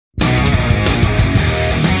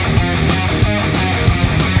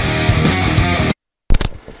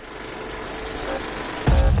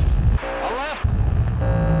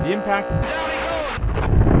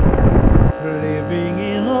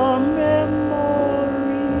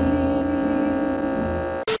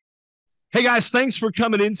Hey guys, thanks for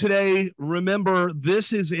coming in today. Remember,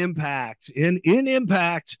 this is Impact. In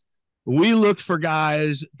Impact, we look for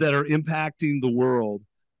guys that are impacting the world,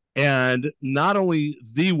 and not only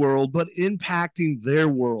the world, but impacting their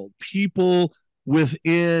world, people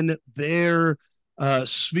within their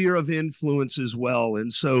sphere of influence as well.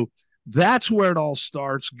 And so that's where it all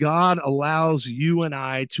starts. God allows you and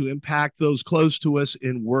I to impact those close to us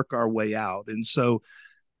and work our way out. And so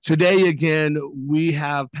today, again, we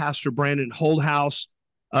have Pastor Brandon Holdhouse,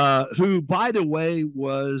 who, by the way,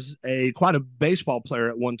 was quite a baseball player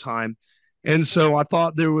at one time. And so I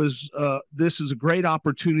thought this is a great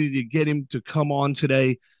opportunity to get him to come on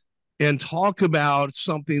today and talk about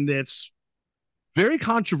something that's very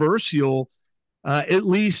controversial, at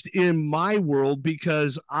least in my world,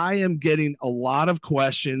 because I am getting a lot of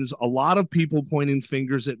questions, a lot of people pointing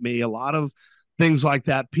fingers at me, a lot of things like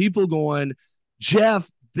that. People going, Jeff,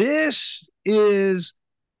 this is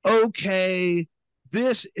okay.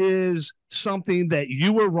 This is something that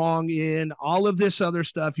you were wrong in. All of this other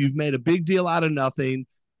stuff, you've made a big deal out of nothing.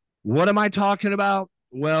 What am I talking about?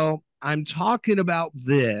 Well, I'm talking about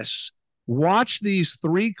this. Watch these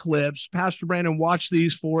 3 clips. Pastor Brandon, watch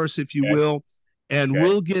these for us, if you will, and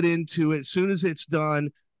we'll get into it. As soon as it's done,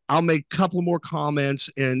 I'll make a couple more comments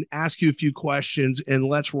and ask you a few questions, and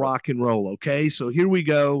let's rock and roll, okay? So here we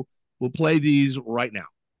go. We'll play these right now.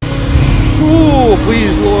 Ooh,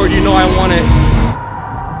 please, Lord, you know I want it.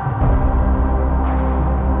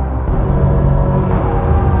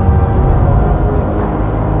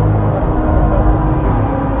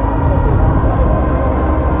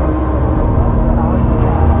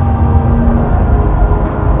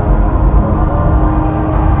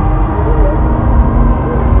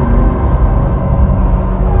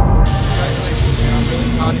 Congratulations, man. I'm really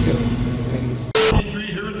proud of you.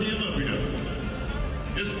 Here at the Olympia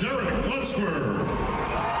is Lunsford.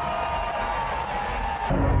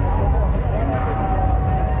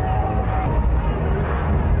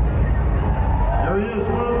 There he is,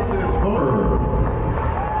 folks.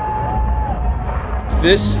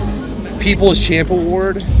 This People's Champ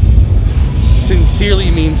Award sincerely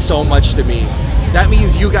means so much to me. That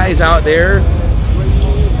means you guys out there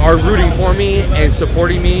are rooting for me and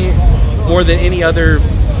supporting me more than any other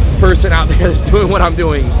person out there that's doing what I'm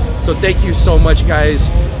doing. So thank you so much, guys.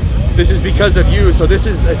 This is because of you. So this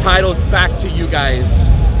is a title back to you guys.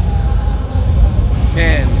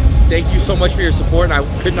 Man, thank you so much for your support, and I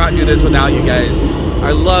could not do this without you guys.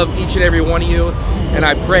 I love each and every one of you, and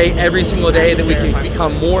I pray every single day that we can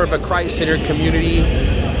become more of a Christ-centered community,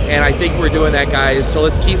 and I think we're doing that, guys. So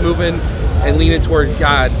let's keep moving and leaning toward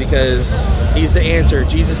God, because He's the answer.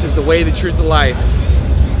 Jesus is the way, the truth, the life.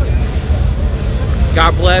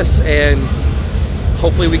 God bless, and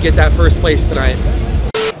hopefully we get that first place tonight.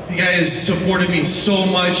 You guys supported me so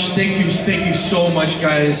much. Thank you so much,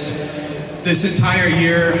 guys. This entire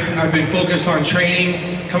year, I've been focused on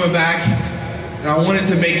training, coming back, and I wanted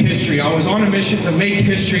to make history. I was on a mission to make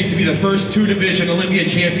history, to be the first 2-division Olympia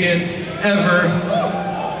champion ever.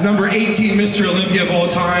 Number 18 Mr. Olympia of all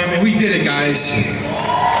time, and we did it, guys.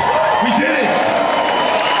 We did it.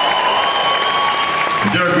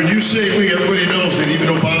 Derek, when you say we, everybody knows that even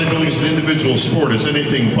though bodybuilding is an individual sport, it's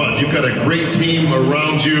anything but. You've got a great team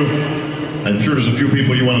around you. I'm sure there's a few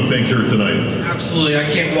people you want to thank here tonight. Absolutely, I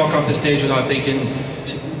can't walk off the stage without thanking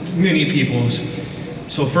many people.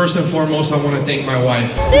 So first and foremost, I want to thank my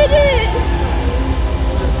wife. Did it!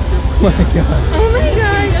 Oh my God. Oh my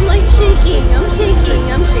God, I'm like shaking. I'm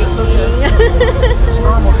shaking. I'm shaking. It's okay. It's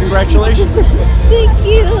normal. Congratulations. Thank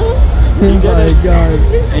you. Oh my God.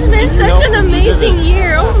 This has been such an amazing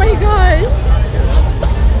year. Oh my gosh.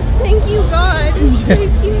 Thank you, God.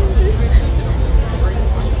 Thank you.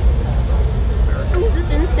 This is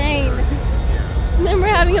insane. And then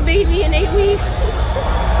we're having a baby in 8 weeks.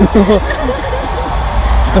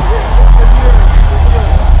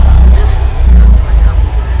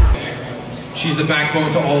 She's the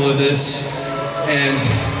backbone to all of this, and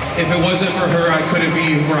if it wasn't for her, I couldn't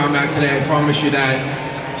be where I'm at today. I promise you that.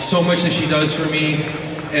 So much that she does for me,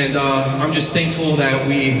 and I'm just thankful that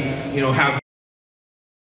we, have.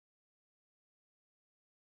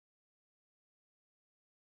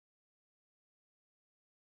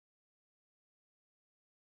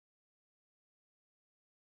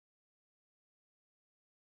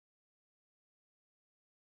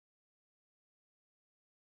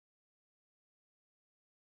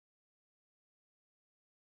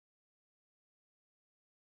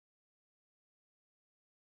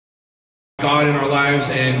 God in our lives,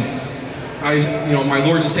 and my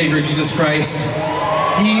Lord and Savior Jesus Christ.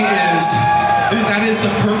 That is the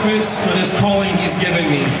purpose for this calling He's given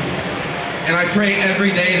me. And I pray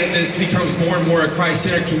every day that this becomes more and more a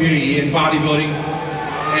Christ-centered community in bodybuilding.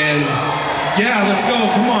 And yeah, let's go,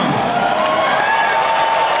 come on.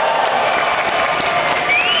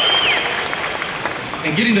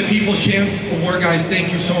 And getting the People's Champ Award, guys,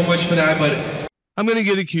 thank you so much for that. But I'm going to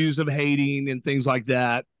get accused of hating and things like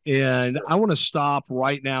that. And I want to stop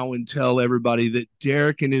right now and tell everybody that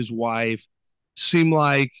Derek and his wife seem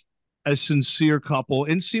like a sincere couple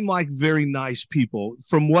and seem like very nice people.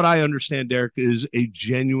 From what I understand, Derek is a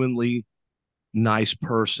genuinely nice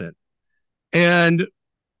person. And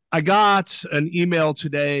I got an email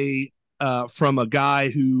today from a guy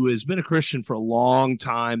who has been a Christian for a long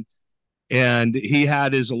time. And he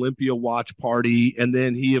had his Olympia watch party. And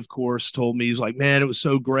then he, of course, told me, he's like, man, it was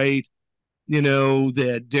so great, you know,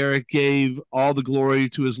 that Derek gave all the glory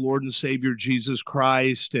to his Lord and Savior, Jesus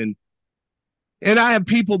Christ. And I have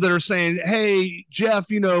people that are saying, hey, Jeff,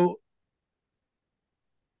 you know,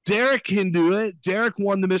 Derek can do it. Derek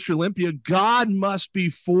won the Mr. Olympia. God must be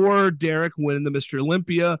for Derek winning the Mr.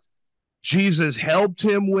 Olympia. Jesus helped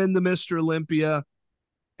him win the Mr. Olympia.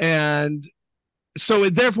 And so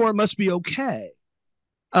therefore it must be okay.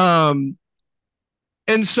 And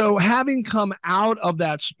so having come out of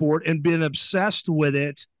that sport and been obsessed with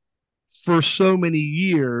it for so many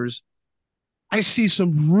years, I see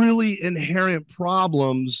some really inherent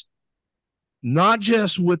problems, not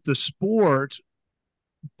just with the sport,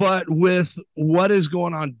 but with what is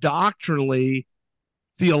going on doctrinally,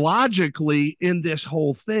 theologically in this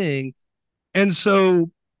whole thing. And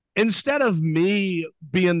so instead of me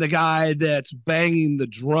being the guy that's banging the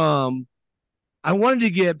drum, I wanted to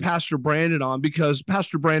get Pastor Brandon on because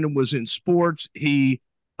Pastor Brandon was in sports. He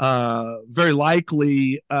very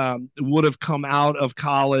likely would have come out of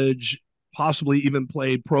college, possibly even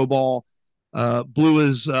played pro ball, blew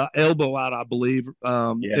his elbow out, I believe.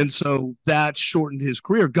 And so that shortened his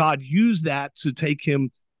career. God used that to take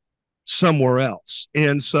him somewhere else.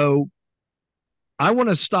 And so I want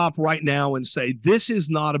to stop right now and say, this is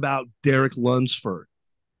not about Derek Lunsford.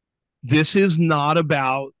 This is not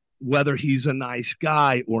about whether he's a nice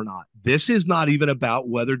guy or not. This is not even about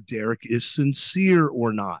whether Derek is sincere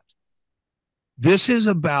or not. This is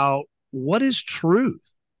about what is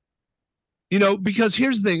truth. You know, because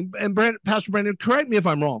here's the thing, and Pastor Brandon, correct me if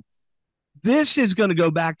I'm wrong. This is going to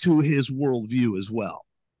go back to his worldview as well.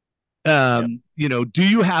 You know, do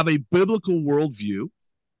you have a biblical worldview,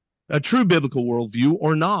 a true biblical worldview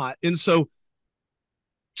or not? And so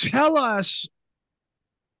tell us,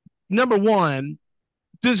 number one,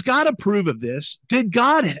 does God approve of this? Did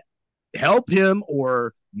God help him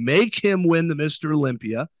or make him win the Mr.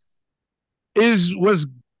 Olympia?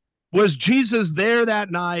 Was Jesus there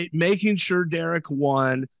that night making sure Derek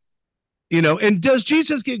won? You know, and does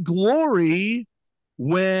Jesus get glory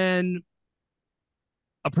when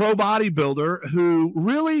a pro bodybuilder who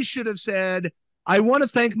really should have said, I want to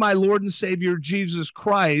thank my Lord and Savior, Jesus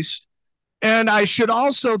Christ, and I should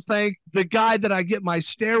also thank the guy that I get my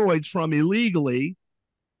steroids from illegally,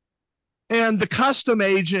 and the custom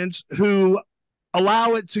agents who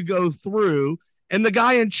allow it to go through, and the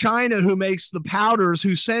guy in China who makes the powders,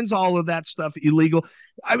 who sends all of that stuff illegal.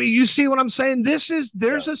 I mean, you see what I'm saying? There's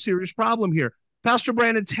a serious problem here. Pastor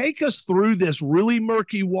Brandon, take us through this really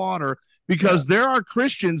murky water, because there are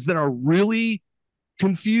Christians that are really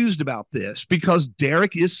confused about this because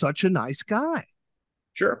Derek is such a nice guy.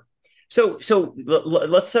 Sure. So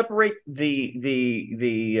let's separate the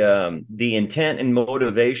intent and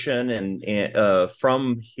motivation and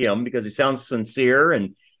from him, because he sounds sincere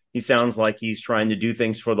and he sounds like he's trying to do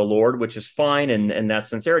things for the Lord, which is fine, and that's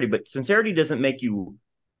sincerity. But sincerity doesn't make you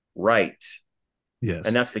right. Yes,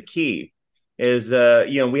 and that's the key. Is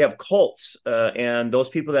we have cults, and those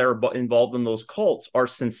people that are involved in those cults are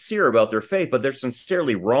sincere about their faith, but they're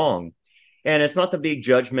sincerely wrong. And it's not to be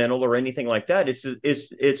judgmental or anything like that.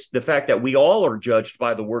 It's the fact that we all are judged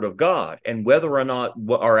by the Word of God, and whether or not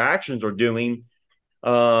what our actions are doing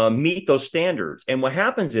meet those standards. And what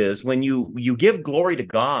happens is when you give glory to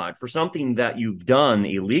God for something that you've done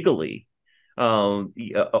illegally,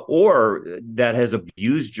 or that has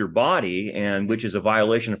abused your body, and which is a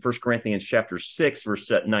violation of 1 Corinthians chapter 6,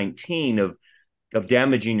 verse 19 of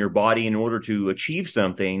damaging your body in order to achieve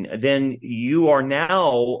something, then you are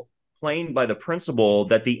now playing by the principle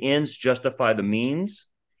that the ends justify the means.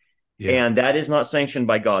 And that is not sanctioned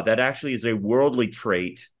by God. That actually is a worldly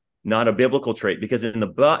trait, not a biblical trait, because in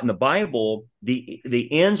the Bible, the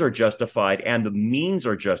ends are justified and the means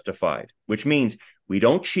are justified, which means we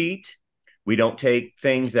don't cheat. We don't take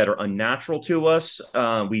things that are unnatural to us.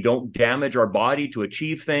 We don't damage our body to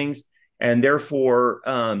achieve things. And therefore,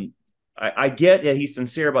 I get that he's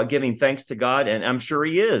sincere about giving thanks to God, and I'm sure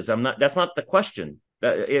he is. That's not the question.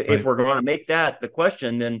 If we're going to make that the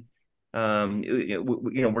question, then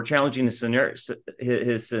we're challenging his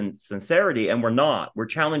sincerity, and we're not. We're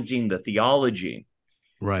challenging the theology.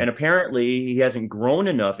 Right. And apparently he hasn't grown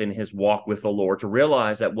enough in his walk with the Lord to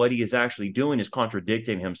realize that what he is actually doing is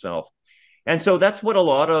contradicting himself. And so that's what a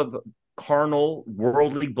lot of carnal,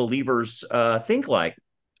 worldly believers think like.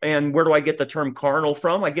 And where do I get the term carnal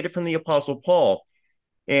from? I get it from the Apostle Paul.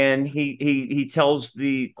 And he tells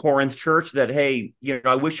the Corinth church that, hey,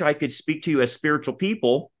 I wish I could speak to you as spiritual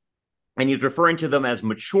people. And he's referring to them as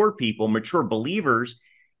mature people, mature believers.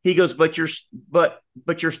 He goes, but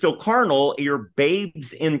you're still carnal. You're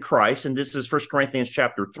babes in Christ. And this is 1 Corinthians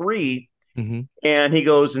chapter 3. Mm-hmm. And he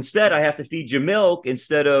goes, instead, I have to feed you milk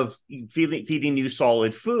instead of feeding you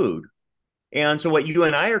solid food. And so what you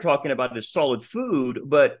and I are talking about is solid food,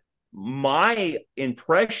 but my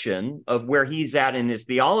impression of where he's at in his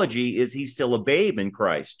theology is he's still a babe in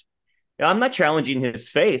Christ. Now, I'm not challenging his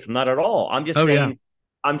faith, not at all. I'm just saying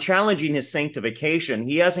I'm challenging his sanctification.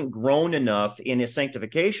 He hasn't grown enough in his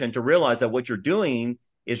sanctification to realize that what you're doing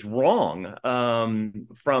is wrong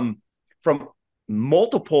from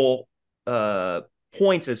multiple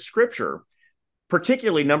points of Scripture,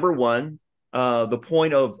 particularly number one, the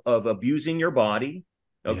point of abusing your body.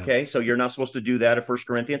 Okay, so you're not supposed to do that in 1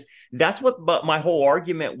 Corinthians. That's what my whole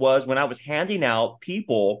argument was when I was handing out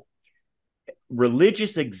people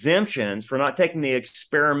religious exemptions for not taking the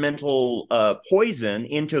experimental poison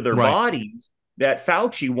into their bodies that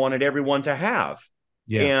Fauci wanted everyone to have.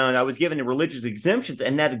 Yeah. And I was given the religious exemptions,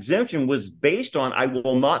 and that exemption was based on I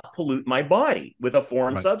will not pollute my body with a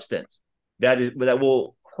foreign substance that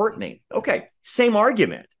will hurt me. Okay, same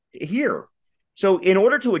argument here. So in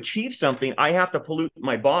order to achieve something, I have to pollute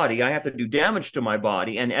my body. I have to do damage to my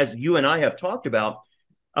body. And as you and I have talked about,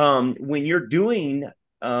 when you're doing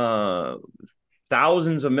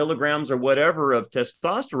thousands of milligrams or whatever of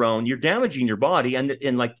testosterone, you're damaging your body.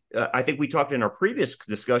 And like I think we talked in our previous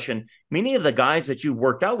discussion, many of the guys that you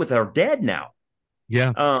worked out with are dead now.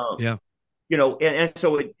 Yeah. And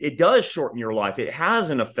so it does shorten your life. It has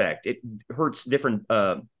an effect. It hurts different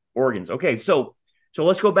organs. Okay, so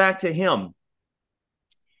let's go back to him.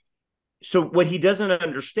 So what he doesn't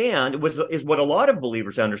understand is what a lot of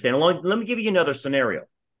believers understand. Let me give you another scenario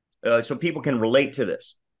so people can relate to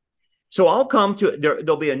this. So I'll come to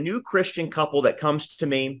there'll be a new Christian couple that comes to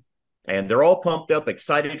me, and they're all pumped up,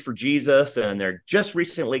 excited for Jesus, and they're just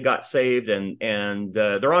recently got saved, and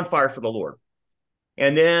they're on fire for the Lord.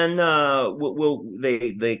 And then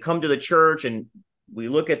they come to the church, and we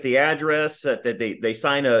look at the address that they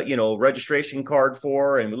sign a registration card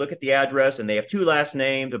for, and we look at the address, and they have two last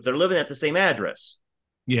names if they're living at the same address.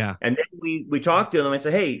 Yeah. And then we talk to them and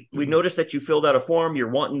say, hey, we noticed that you filled out a form. You're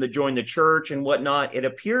wanting to join the church and whatnot. It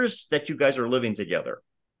appears that you guys are living together.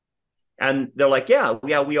 And they're like, yeah,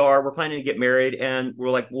 we are. We're planning to get married. And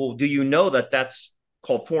we're like, well, do you know that that's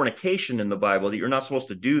called fornication in the Bible, that you're not supposed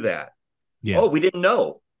to do that? Yeah. Oh, we didn't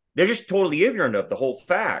know. They're just totally ignorant of the whole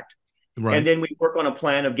fact. Right. And then we work on a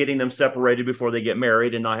plan of getting them separated before they get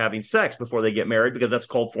married and not having sex before they get married, because that's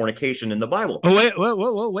called fornication in the Bible.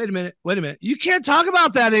 Oh, wait a minute. You can't talk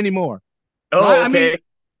about that anymore. Oh, right? okay.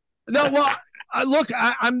 Look,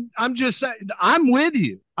 I'm just saying, I'm with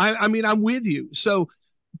you. I'm with you. So,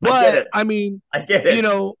 but I get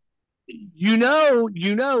it.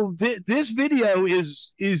 This video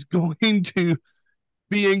is going to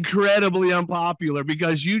be incredibly unpopular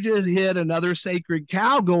because you just hit another sacred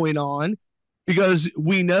cow going on, because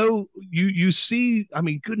we know you see,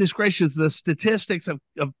 goodness gracious, the statistics of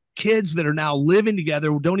kids that are now living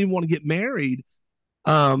together who don't even want to get married.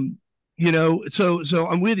 So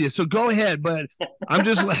I'm with you. So go ahead, but I'm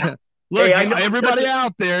just look, hey, everybody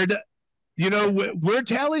out there, we're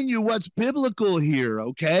telling you what's biblical here.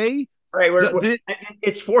 Okay. Right.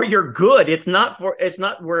 It's for your good. It's not for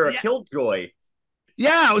a killjoy.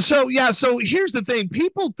 Yeah. So here's the thing.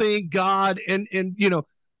 People think God and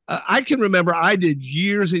I can remember I did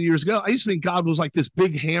years and years ago. I used to think God was like this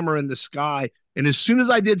big hammer in the sky. And as soon as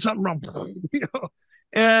I did something wrong,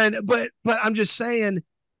 but I'm just saying,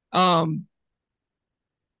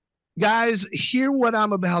 guys, hear what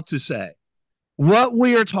I'm about to say. What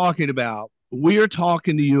we are talking about, we are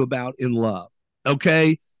talking to you about in love.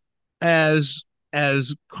 Okay. As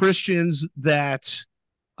Christians that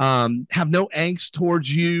have no angst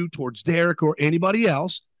towards you, towards Derek or anybody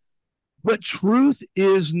else, but truth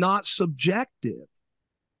is not subjective.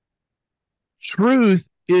 Truth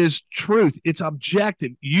is truth. It's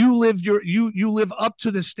objective. You live up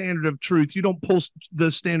to the standard of truth. You don't pull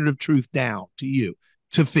the standard of truth down to you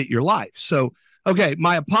to fit your life. So Okay,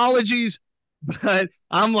 my apologies, but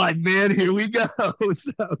I'm like, man, here we go.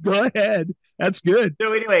 So go ahead. That's good.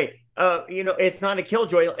 So anyway, it's not a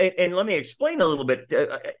killjoy, and let me explain a little bit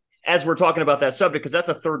as we're talking about that subject, because that's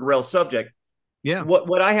a third rail subject. Yeah.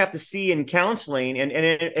 What I have to see in counseling,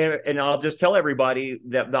 and I'll just tell everybody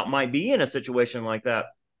that might be in a situation like that,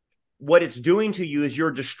 what it's doing to you is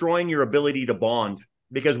you're destroying your ability to bond,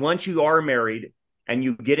 because once you are married and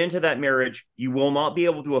you get into that marriage, you will not be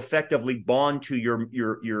able to effectively bond to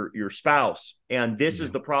your spouse. And this is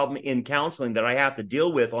the problem in counseling that I have to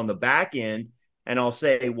deal with on the back end. And I'll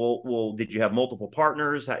say, well, did you have multiple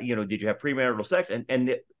partners? Did you have premarital sex? And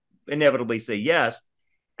they inevitably say yes.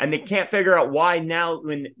 And they can't figure out why now,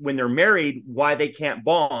 when they're married, why they can't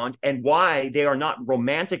bond and why they are not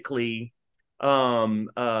romantically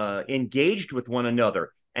engaged with one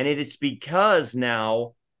another. And it's because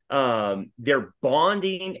now their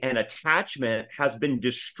bonding and attachment has been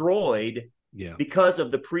destroyed because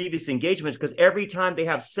of the previous engagements. Because every time they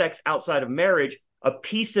have sex outside of marriage, a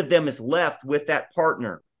piece of them is left with that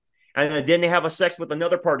partner. And then they have a sex with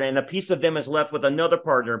another partner, and a piece of them is left with another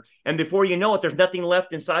partner. And before you know it, there's nothing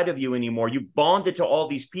left inside of you anymore. You've bonded to all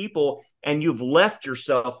these people, and you've left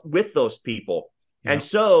yourself with those people. Yeah. And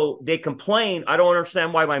so they complain, I don't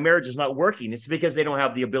understand why my marriage is not working. It's because they don't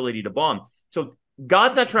have the ability to bond. So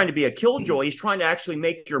God's not trying to be a killjoy. He's trying to actually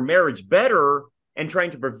make your marriage better and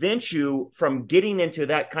trying to prevent you from getting into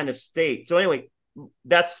that kind of state. So anyway,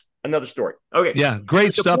 that's another story. Okay. Yeah,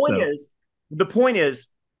 great stuff, The point is,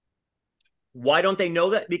 why don't they know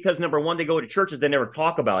that? Because number one, they go to churches, they never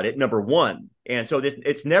talk about it, number one. And so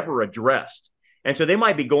it's never addressed. And so they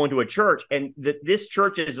might be going to a church, and this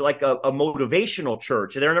church is like a motivational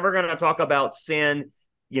church. They're never going to talk about sin,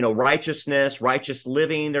 righteousness, righteous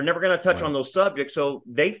living. They're never going to touch on those subjects. So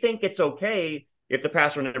they think it's okay if the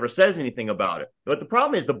pastor never says anything about it. But the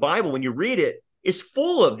problem is the Bible, when you read it, is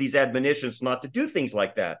full of these admonitions not to do things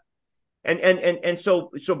like that. And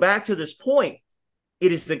so back to this point,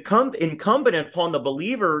 it is incumbent upon the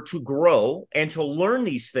believer to grow and to learn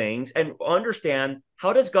these things and understand,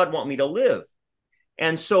 how does God want me to live?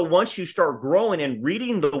 And so once you start growing and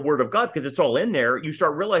reading the word of God, because it's all in there, you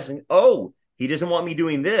start realizing, oh, he doesn't want me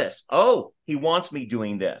doing this. Oh, he wants me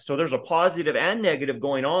doing this. So there's a positive and negative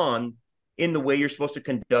going on in the way you're supposed to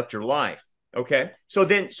conduct your life. Okay. So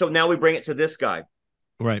now we bring it to this guy.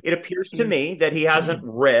 Right. It appears to me that he hasn't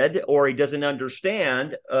read, or he doesn't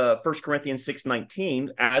understand 1 Corinthians 6:19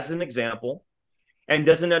 as an example, and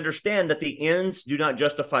doesn't understand that the ends do not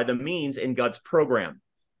justify the means in God's program.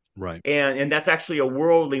 Right. And that's actually a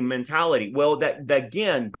worldly mentality. Well, that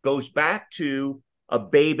again goes back to a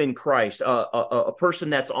babe in Christ, a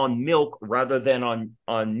person that's on milk rather than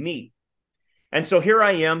on meat. And so here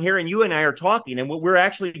I am, and you and I are talking, and what we're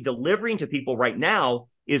actually delivering to people right now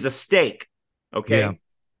is a steak. Okay. Yeah.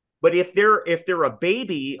 But if they're a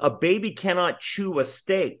baby cannot chew a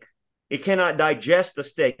steak. It cannot digest the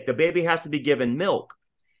steak. The baby has to be given milk.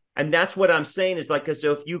 And that's what I'm saying is, like,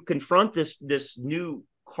 so if you confront this new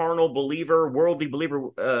carnal believer, worldly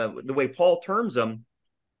believer, the way Paul terms them,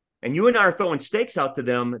 and you and I are throwing steaks out to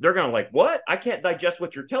them, they're going to like, what? I can't digest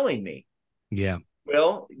what you're telling me. Yeah.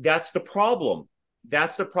 Well, that's the problem.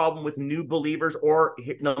 That's the problem with new believers, or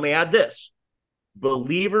let me add this,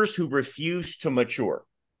 believers who refuse to mature.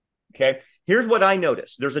 Okay. Here's what I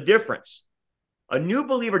noticed. There's a difference. A new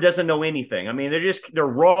believer doesn't know anything. I mean, they're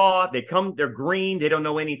raw. They're green. They don't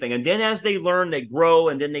know anything. And then as they learn, they grow,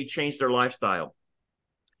 and then they change their lifestyle.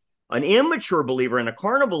 An immature believer and a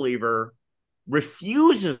carnal believer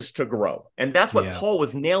refuses to grow. And that's what Paul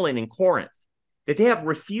was nailing in Corinth, that they have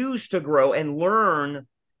refused to grow and learn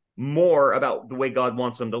more about the way God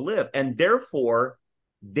wants them to live. And therefore,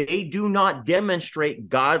 they do not demonstrate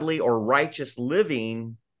godly or righteous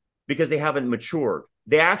living because they haven't matured.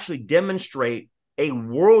 They actually demonstrate a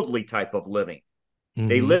worldly type of living. Mm-hmm.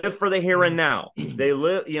 They live for the here and now. They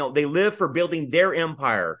live for building their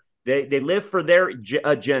empire. They live for their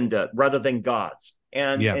agenda rather than God's.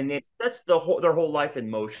 And that's their whole life in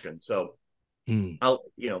motion. So,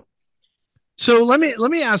 So let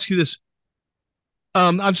me ask you this.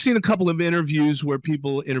 I've seen a couple of interviews where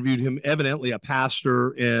people interviewed him, evidently a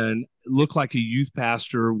pastor, and looked like a youth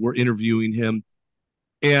pastor were interviewing him.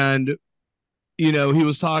 And, he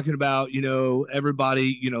was talking about,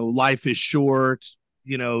 everybody, life is short,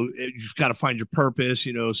 you've got to find your purpose,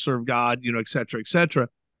 serve God, et cetera, et cetera.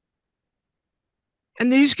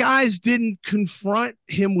 And these guys didn't confront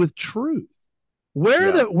him with truth.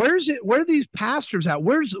 Where are these pastors at?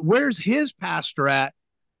 Where's his pastor at?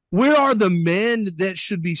 Where are the men that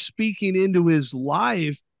should be speaking into his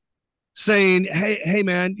life saying, hey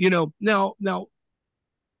man, now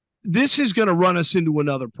this is going to run us into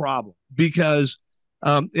another problem because,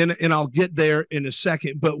 and I'll get there in a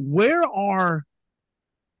second, but where's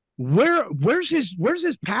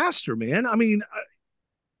his pastor, man? I mean,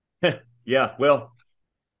 yeah, well,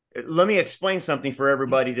 let me explain something for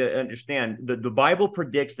everybody to understand. The Bible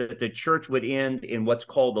predicts that the church would end in what's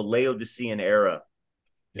called the Laodicean era.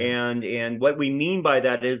 Yeah. And what we mean by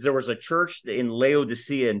that is there was a church in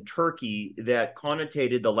Laodicea in Turkey that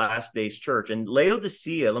connotated the last days church. And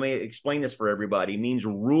Laodicea, let me explain this for everybody, means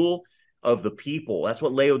rule of the people. That's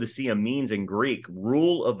what Laodicea means in Greek,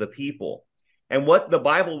 rule of the people. And what the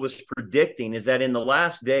Bible was predicting is that in the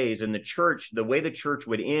last days in the church, the way the church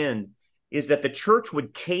would end is that the church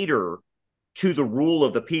would cater to the rule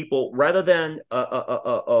of the people rather than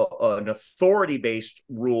an authority-based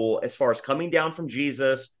rule as far as coming down from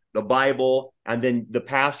Jesus, the Bible, and then the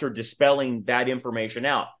pastor dispelling that information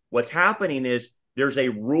out. What's happening is there's a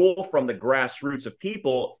rule from the grassroots of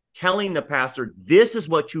people telling the pastor, this is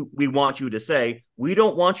what we want you to say. We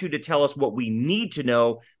don't want you to tell us what we need to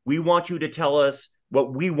know. We want you to tell us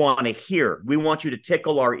what we want to hear. We want you to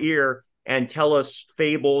tickle our ear and tell us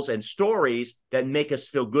fables and stories that make us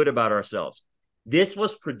feel good about ourselves. This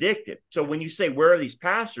was predicted. So when you say, where are these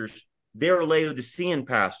pastors? They're Laodicean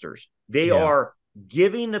pastors. They are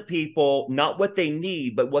giving the people not what they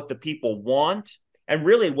need, but what the people want. And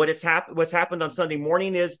really what's happened on Sunday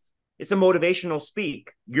morning is it's a motivational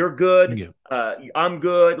speak. You're good. I'm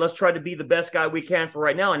good. Let's try to be the best guy we can for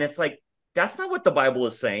right now. And it's like, that's not what the Bible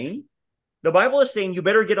is saying. The Bible is saying you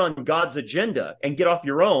better get on God's agenda and get off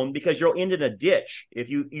your own because you'll end in a ditch if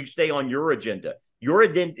you stay on your agenda. Your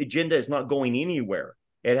agenda is not going anywhere.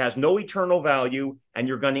 It has no eternal value, and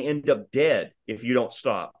you're going to end up dead if you don't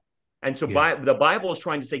stop. And so the Bible is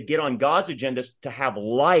trying to say get on God's agenda to have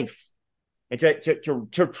life and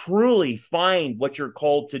to truly find what you're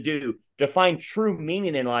called to do. To find true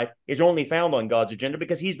meaning in life is only found on God's agenda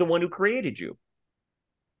because he's the one who created you.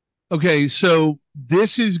 Okay, so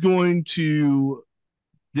this is going to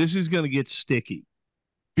get sticky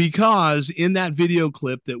because in that video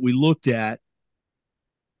clip that we looked at,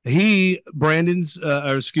 Derek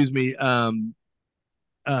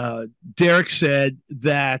said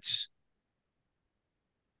that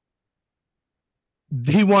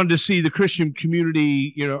he wanted to see the Christian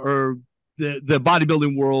community, or the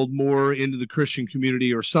bodybuilding world more into the Christian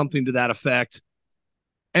community or something to that effect.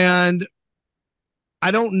 And I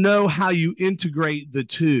don't know how you integrate the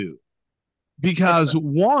two because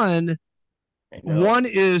one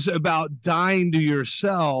is about dying to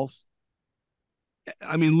yourself.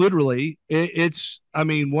 I mean, literally,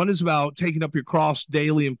 one is about taking up your cross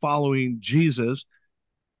daily and following Jesus.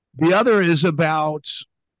 The other is about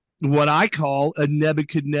what I call a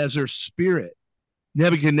Nebuchadnezzar spirit.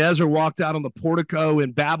 Nebuchadnezzar walked out on the portico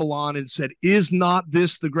in Babylon and said, "Is not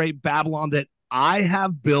this the great Babylon that I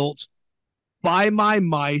have built by my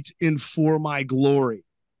might and for my glory?"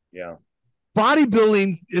 Yeah.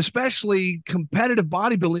 Bodybuilding, especially competitive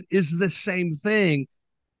bodybuilding, is the same thing.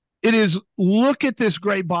 It is, look at this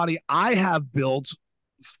great body I have built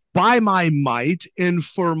by my might and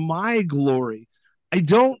for my glory.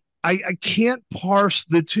 I can't parse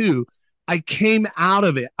the two. I came out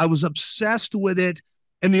of it. I was obsessed with it.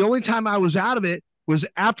 And the only time I was out of it was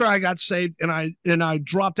after I got saved and I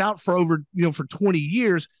dropped out for for 20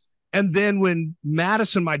 years. And then when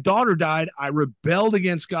Madison, my daughter, died, I rebelled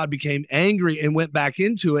against God, became angry, and went back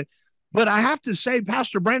into it. But I have to say,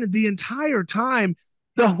 Pastor Brandon, the entire time,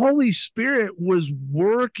 the Holy Spirit was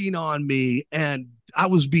working on me, and I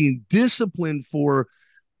was being disciplined for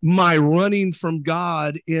my running from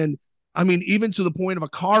God. And I mean, even to the point of a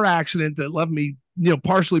car accident that left me,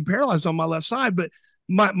 partially paralyzed on my left side. But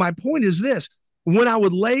my point is this: when I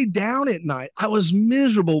would lay down at night, I was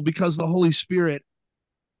miserable because the Holy Spirit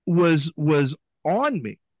was on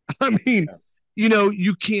me. I mean,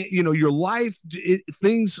 you can't, your life,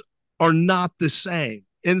 things are not the same.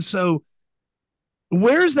 And so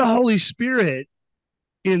where's the Holy Spirit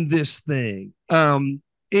in this thing? And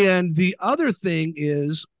the other thing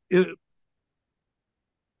is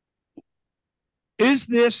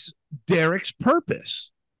this Derek's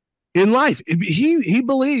purpose in life? He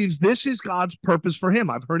believes this is God's purpose for him.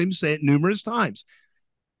 I've heard him say it numerous times.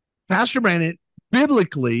 Pastor Brandon,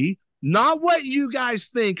 biblically, not what you guys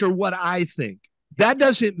think or what I think. That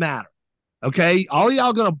doesn't matter. Okay? All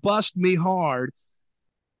y'all going to bust me hard.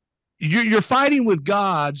 You're fighting with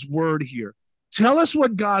God's word here. Tell us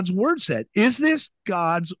what God's word said. Is this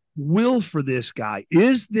God's will for this guy?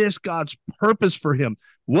 Is this God's purpose for him?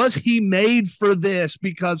 Was he made for this?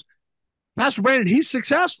 Because Pastor Brandon, he's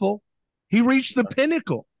successful. He reached the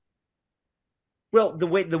pinnacle. Well, the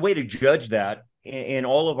way to judge that in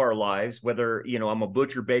all of our lives, whether, you know, I'm a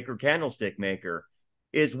butcher, baker, candlestick maker,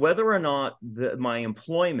 is whether or not my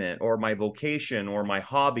employment or my vocation or my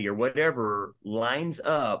hobby or whatever lines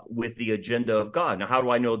up with the agenda of God. Now, how do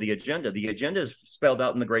I know the agenda? The agenda is spelled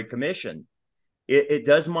out in the Great Commission. It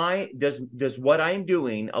does what I'm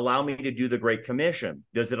doing allow me to do the Great Commission?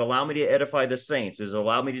 Does it allow me to edify the saints? Does it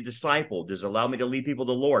allow me to disciple? Does it allow me to lead people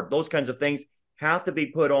to the Lord? Those kinds of things have to be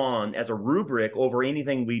put on as a rubric over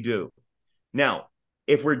anything we do. Now,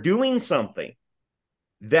 if we're doing something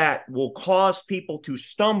that will cause people to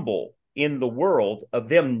stumble in the world of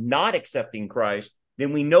them not accepting Christ,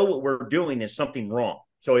 then we know what we're doing is something wrong.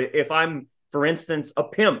 So if I'm, for instance, a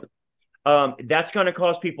pimp, that's going to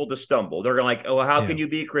cause people to stumble. They're going to like, oh, how can you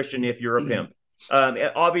be a Christian if you're a pimp?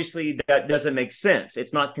 Obviously, that doesn't make sense.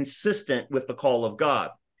 It's not consistent with the call of God.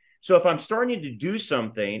 So if I'm starting to do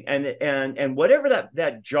something and whatever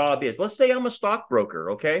that job is, let's say I'm a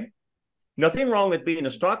stockbroker, okay? Nothing wrong with being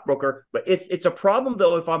a stockbroker, but it's a problem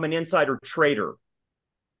though if I'm an insider trader.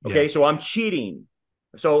 Okay, so I'm cheating.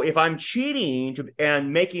 So if I'm cheating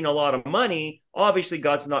and making a lot of money, obviously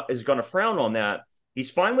God's is going to frown on that. He's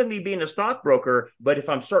fine with me being a stockbroker, but if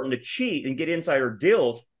I'm starting to cheat and get insider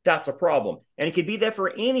deals, that's a problem. And it could be that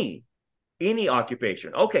for any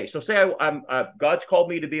occupation. Okay, so say God's called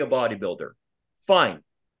me to be a bodybuilder. Fine.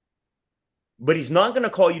 But he's not going to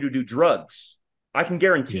call you to do drugs. I can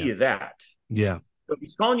guarantee you that. Yeah. So if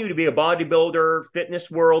he's calling you to be a bodybuilder, fitness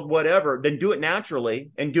world, whatever, then do it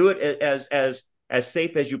naturally and do it as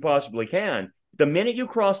safe as you possibly can. The minute you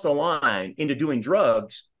cross the line into doing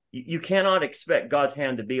drugs, you cannot expect God's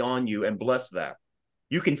hand to be on you and bless that.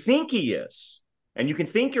 You can think he is, and you can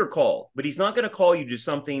think you're called, but he's not going to call you to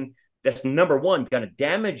something that's, number one, going to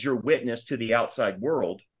damage your witness to the outside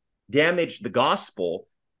world, damage the gospel,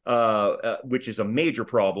 which is a major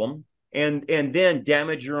problem, and then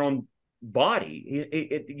damage your own body.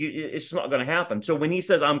 It's not going to happen. So when he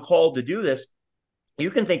says, I'm called to do this,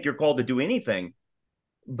 you can think you're called to do anything,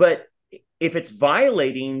 but if it's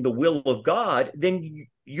violating the will of God, then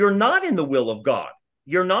you're not in the will of God.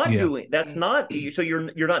 You're not doing, that's not, so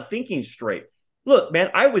you're not thinking straight. Look, man,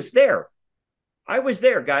 I was there,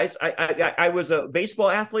 guys. I was a baseball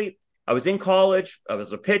athlete. I was in college. I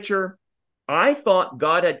was a pitcher. I thought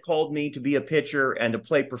God had called me to be a pitcher and to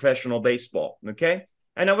play professional baseball. Okay.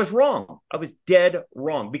 And I was wrong. I was dead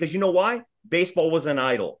wrong, because you know why? Baseball was an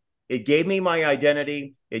idol. It gave me my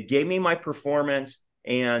identity. It gave me my performance.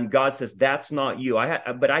 And God says, that's not you.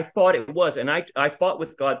 But I thought it was. And I fought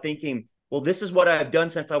with God thinking, well, this is what I've done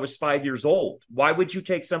since I was 5 years old. Why would you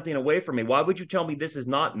take something away from me? Why would you tell me this is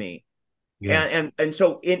not me? Yeah. And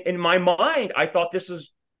so in my mind, I thought this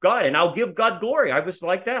is God, and I'll give God glory. I was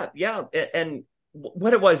like that. Yeah. And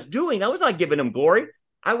what I was doing, I was not giving him glory.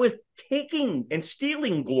 I was taking and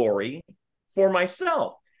stealing glory for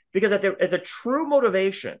myself, because at the true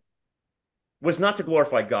motivation was not to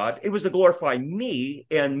glorify God. It was to glorify me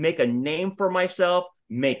and make a name for myself,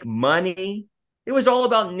 make money. It was all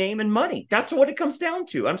about name and money. That's what it comes down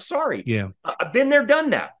to. I'm sorry. Yeah. I've been there,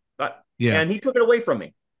 done that. And he took it away from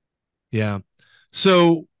me. Yeah.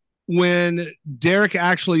 So when Derek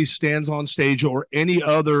actually stands on stage, or any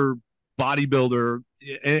other bodybuilder,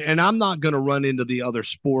 and I'm not going to run into the other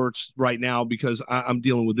sports right now because I'm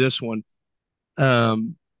dealing with this one.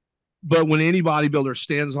 But when any bodybuilder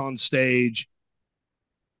stands on stage,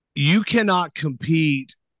 you cannot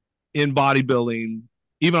compete in bodybuilding,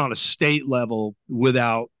 even on a state level,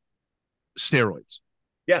 without steroids.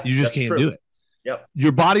 Yeah, you just can't do it. Yep.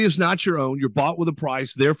 Your body is not your own. You're bought with a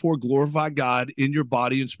price. Therefore, glorify God in your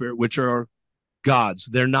body and spirit, which are God's.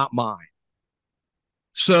 They're not mine.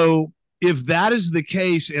 So if that is the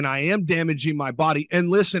case, and I am damaging my body, and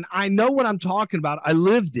listen, I know what I'm talking about. I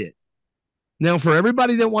lived it. Now, for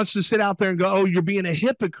everybody that wants to sit out there and go, oh, you're being a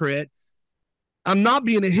hypocrite, I'm not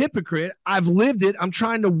being a hypocrite. I've lived it. I'm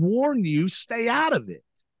trying to warn you, stay out of it.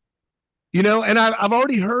 You know, and I've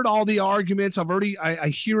already heard all the arguments. I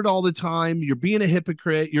hear it all the time. You're being a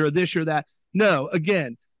hypocrite. You're this, you're that. No,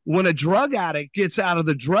 again, when a drug addict gets out of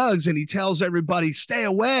the drugs and he tells everybody, stay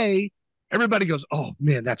away, everybody goes, oh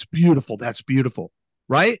man, that's beautiful. That's beautiful.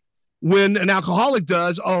 Right? When an alcoholic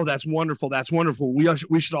does, oh, that's wonderful. That's wonderful.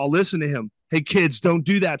 We should all listen to him. Hey, kids, don't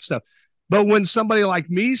do that stuff. But when somebody like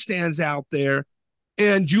me stands out there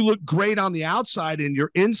and you look great on the outside and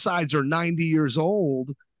your insides are 90 years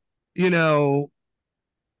old, you know,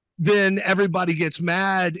 then everybody gets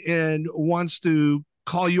mad and wants to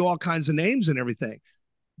call you all kinds of names and everything.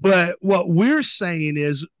 But what we're saying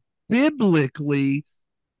is, biblically,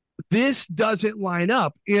 this doesn't line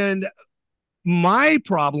up. And my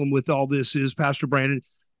problem with all this is, Pastor Brandon,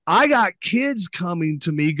 I got kids coming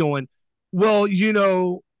to me going, Well,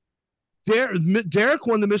 Derek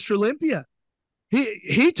won the Mr. Olympia.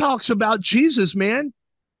 He talks about Jesus, man.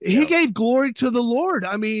 He gave glory to the Lord.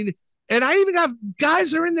 I mean, and I even got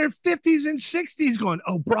guys that are in their 50s and 60s going,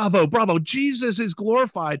 "Oh, bravo, bravo. Jesus is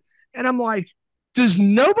glorified." And I'm like, does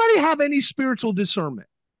nobody have any spiritual discernment?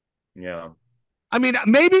 Yeah. I mean,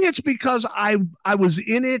 maybe it's because I was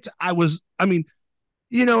in it. And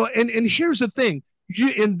here's the thing.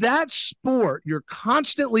 In that sport, you're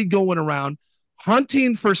constantly going around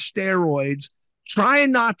hunting for steroids,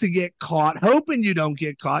 trying not to get caught, hoping you don't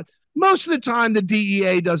get caught. Most of the time, the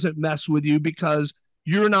DEA doesn't mess with you because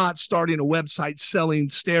you're not starting a website selling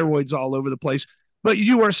steroids all over the place, but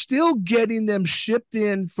you are still getting them shipped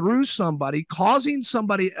in through somebody, causing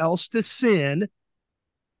somebody else to sin,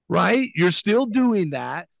 right? You're still doing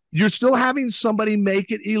that. You're still having somebody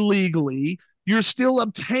make it illegally. You're still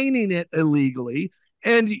obtaining it illegally.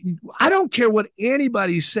 And I don't care what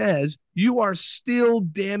anybody says, you are still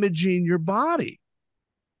damaging your body.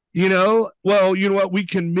 Well, you know what? We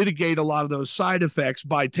can mitigate a lot of those side effects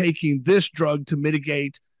by taking this drug to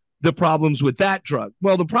mitigate the problems with that drug.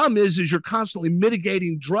 Well, the problem is you're constantly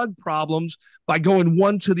mitigating drug problems by going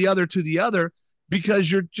one to the other,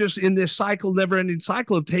 because you're just in this cycle, never ending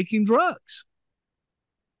cycle of taking drugs.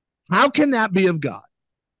 How can that be of God?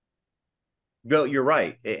 Bill, you're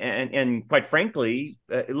right. And quite frankly,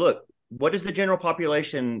 look, what is the general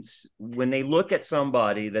population, when they look at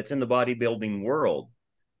somebody that's in the bodybuilding world,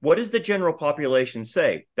 what does the general population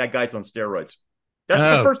say? That guy's on steroids.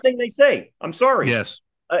 That's the first thing they say. I'm sorry. Yes.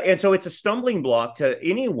 And so it's a stumbling block to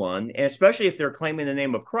anyone, and especially if they're claiming the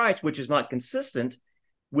name of Christ, which is not consistent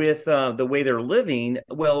with the way they're living.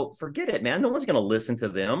 Well, forget it, man. No one's going to listen to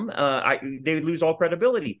them. They would lose all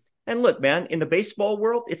credibility. And look, man, in the baseball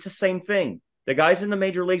world, it's the same thing. The guys in the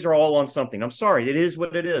major leagues are all on something. I'm sorry. It is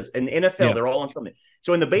what it is. In the NFL, they're all on something.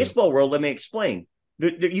 So in the baseball world, let me explain.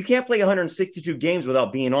 You can't play 162 games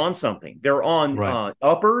without being on something. They're on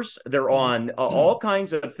uppers. They're on all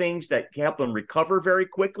kinds of things that help them recover very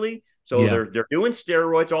quickly. So they're doing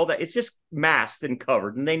steroids, all that. It's just masked and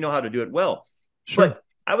covered, and they know how to do it well. Sure. But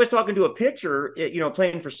I was talking to a pitcher,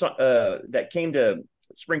 playing for that came to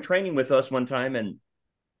spring training with us one time, and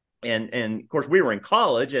of course we were in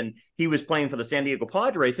college, and he was playing for the San Diego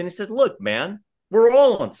Padres, and he said, "Look, man, we're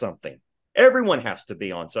all on something. Everyone has to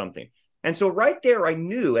be on something." And so right there, I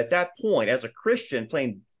knew at that point, as a Christian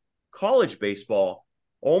playing college baseball,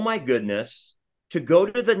 oh my goodness, to go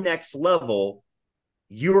to the next level,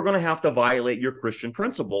 you are going to have to violate your Christian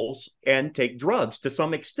principles and take drugs to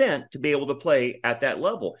some extent to be able to play at that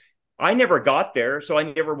level. I never got there, so I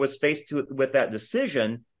never was faced with that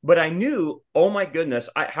decision, but I knew, oh my goodness,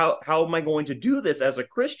 how am I going to do this as a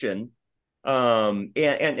Christian?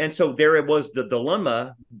 And so there it was, the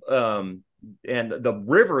dilemma, and the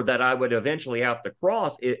river that I would eventually have to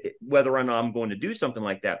cross, whether or not I'm going to do something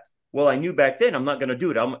like that. Well, I knew back then I'm not going to do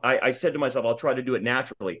it. I said to myself, I'll try to do it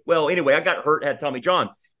naturally. Well, anyway, I got hurt, had Tommy John.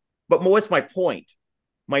 But what's my point?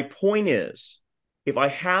 My point is, if I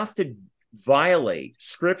have to violate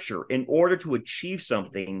scripture in order to achieve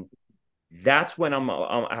something, that's when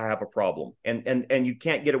I have a problem. And you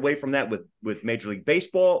can't get away from that with Major League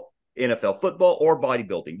Baseball, NFL football, or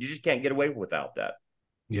bodybuilding. You just can't get away without that.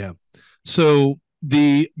 Yeah. So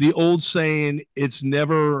the old saying, it's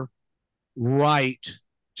never right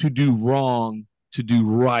to do wrong to do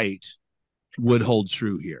right, would hold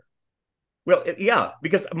true here. Well, yeah,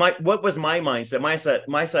 because what was my mindset?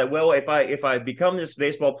 My side, well, if I become this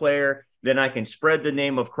baseball player, then I can spread the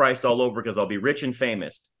name of Christ all over because I'll be rich and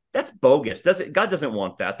famous. That's bogus. God doesn't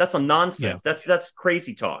want that. That's a nonsense. Yeah. That's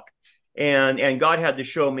crazy talk. And God had to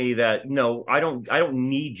show me that, no, I don't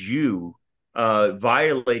need you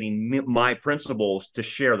violating my principles to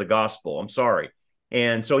share the gospel. I'm sorry.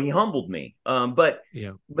 And so he humbled me. But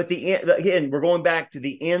again, we're going back to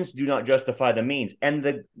the ends do not justify the means. And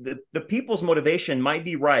the people's motivation might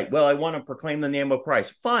be right. Well, I want to proclaim the name of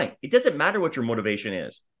Christ. Fine. It doesn't matter what your motivation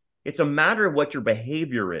is. It's a matter of what your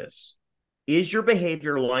behavior is. Is your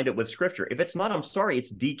behavior lined up with scripture? If it's not, I'm sorry,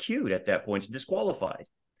 it's DQ'd at that point. It's disqualified.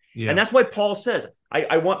 Yeah. And that's why Paul says,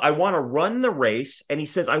 I want to run the race. And he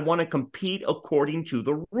says, I want to compete according to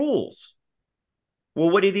the rules. Well,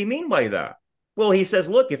 what did he mean by that? Well, he says,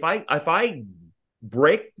 look, if I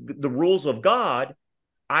break the rules of God,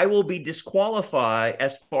 I will be disqualified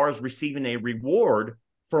as far as receiving a reward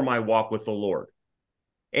for my walk with the Lord.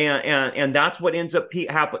 And that's what ends up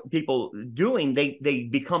people doing. They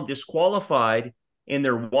become disqualified in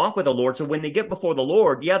their walk with the Lord. So when they get before the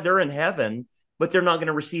Lord, yeah, they're in heaven, but they're not going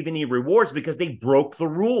to receive any rewards because they broke the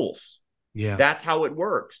rules. Yeah, that's how it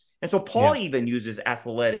works. And so Paul even uses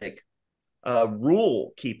athletic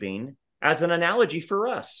rule keeping as an analogy for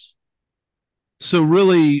us. So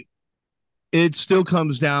really, it still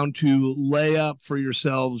comes down to lay up for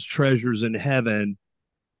yourselves treasures in heaven.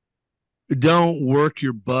 Don't work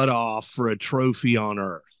your butt off for a trophy on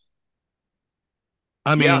earth.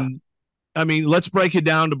 I Yeah. mean, let's break it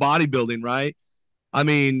down to bodybuilding, right? I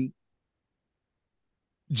mean,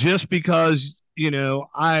 just because,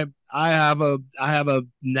 I have a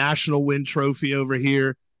national win trophy over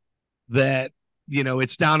here that,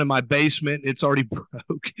 it's down in my basement. It's already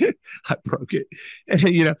broke. I broke it.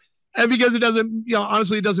 And because it doesn't,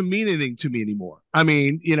 honestly, it doesn't mean anything to me anymore. I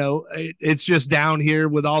mean, it's just down here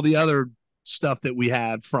with all the other stuff that we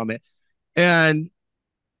had from it. And,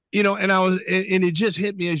 and it just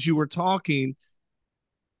hit me as you were talking.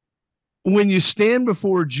 When you stand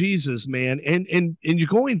before Jesus, man, and you're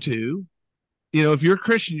going to, if you're a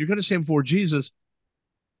Christian, you're going to stand before Jesus,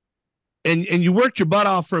 and you worked your butt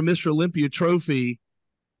off for a Mr. Olympia trophy,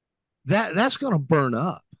 that's going to burn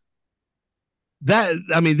up.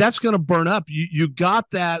 That's going to burn up. You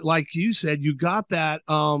got that, like you said, you got that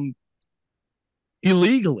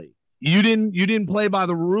illegally. You didn't play by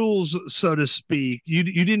the rules, so to speak. You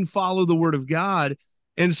didn't follow the word of God,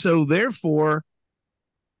 and so therefore,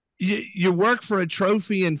 you work for a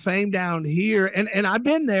trophy and fame down here. And I've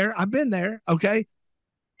been there. Okay.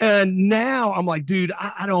 And now I'm like, dude,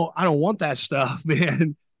 I don't want that stuff,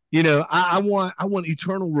 man. I want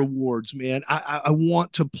eternal rewards, man. I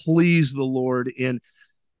want to please the Lord. And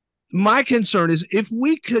my concern is if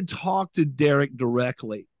we could talk to Derek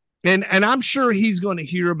directly, and I'm sure he's going to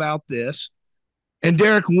hear about this. And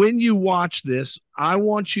Derek, when you watch this, I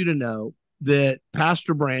want you to know that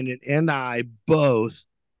Pastor Brandon and I both,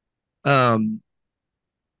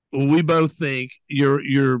 we both think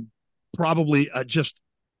you're probably just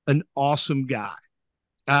an awesome guy.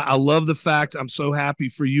 I love the fact, I'm so happy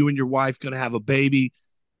for you and your wife going to have a baby.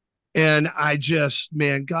 And I just,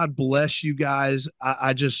 man, God bless you guys.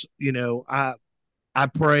 I just, I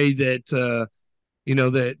pray that,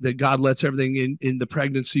 that God lets everything in the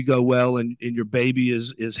pregnancy go well, and your baby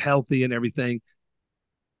is healthy and everything.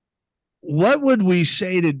 What would we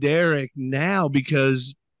say to Derek now?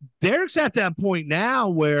 Because Derek's at that point now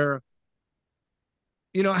where,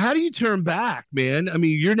 how do you turn back, man? I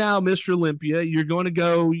mean, you're now Mr. Olympia. You're going to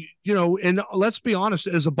go, and let's be honest,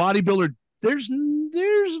 as a bodybuilder, there's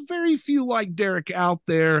very few like Derek out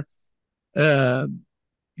there, and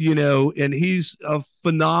he's a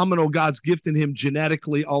phenomenal. God's gifted him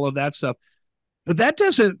genetically, all of that stuff. But that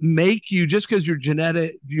doesn't make you, just because you're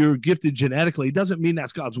gifted genetically, it doesn't mean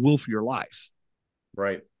that's God's will for your life.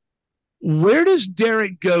 Right. Where does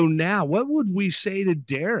Derek go now? What would we say to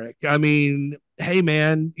Derek? I mean, hey,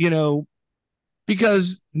 man,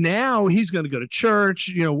 because now he's going to go to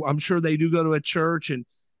church. I'm sure they do go to a church, and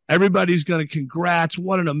everybody's going to congrats.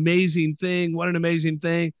 What an amazing thing. What an amazing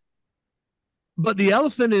thing. But the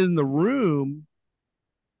elephant in the room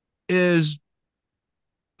is,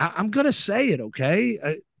 I'm going to say it, okay?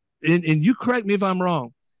 And you correct me if I'm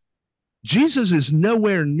wrong. Jesus is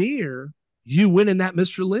nowhere near you winning that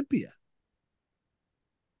Mr. Olympia.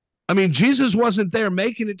 I mean, Jesus wasn't there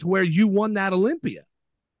making it to where you won that Olympia.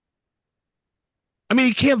 I mean,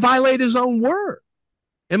 he can't violate his own word.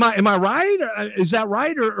 Am I right? Is that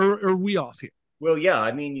right, or are we off here? Well, yeah,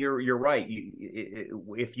 I mean, you're right.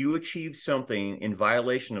 If you achieve something in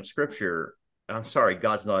violation of Scripture, I'm sorry,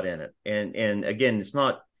 God's not in it. And again,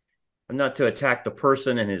 I'm not to attack the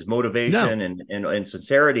person and his motivation and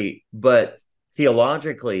sincerity, but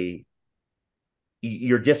theologically,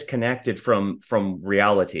 you're disconnected from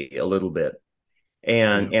reality a little bit.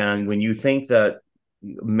 And when you think that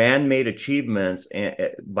man-made achievements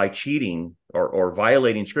by cheating or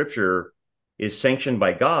violating Scripture is sanctioned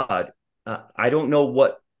by God, I don't know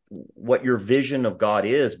what your vision of God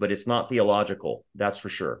is, but it's not theological. That's for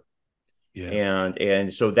sure. Yeah.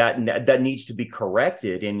 And so that needs to be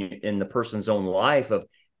corrected in the person's own life of,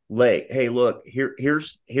 hey, look,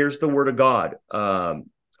 here's the word of God.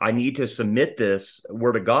 I need to submit this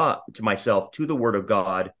word of God to myself, to the word of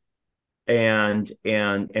God, and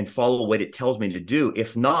follow what it tells me to do.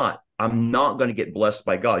 If not, I'm not going to get blessed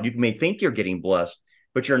by God. You may think you're getting blessed,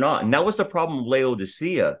 but you're not. And that was the problem of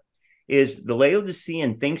Laodicea, is the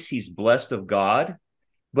Laodicean thinks he's blessed of God,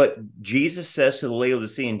 but Jesus says to the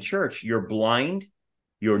Laodicean church, you're blind,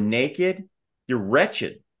 you're naked, you're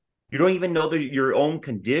wretched. You don't even know your own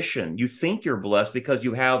condition. You think you're blessed because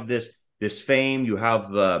you have this fame, you have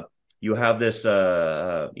this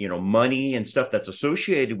money and stuff that's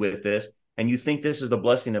associated with this, and you think this is the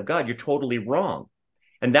blessing of God. You're totally wrong.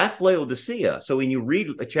 And that's Laodicea. So when you read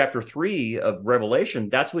chapter 3 of Revelation,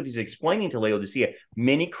 that's what he's explaining to Laodicea.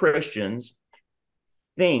 Many Christians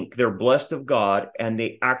think they're blessed of God, and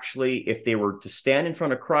they actually, if they were to stand in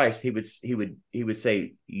front of Christ, he would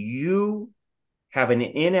say, you have an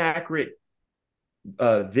inaccurate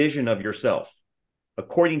vision of yourself.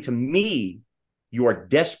 According to me, you are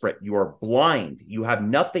desperate, you are blind, you have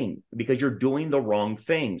nothing because you're doing the wrong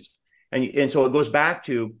things. And so it goes back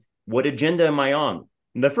to, what agenda am I on?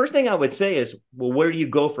 And the first thing I would say is, well, where do you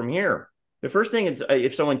go from here? The first thing is,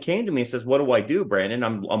 if someone came to me and says, what do I do, Brandon?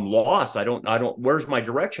 I'm lost. I don't, where's my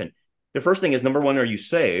direction? The first thing is, number one, are you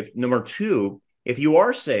saved? Number two, if you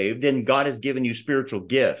are saved, then God has given you spiritual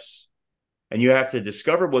gifts. And you have to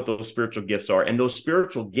discover what those spiritual gifts are. And those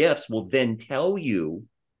spiritual gifts will then tell you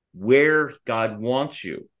where God wants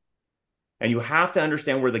you. And you have to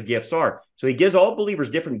understand where the gifts are. So he gives all believers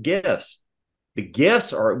different gifts. The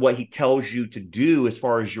gifts are what he tells you to do as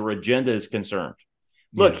far as your agenda is concerned.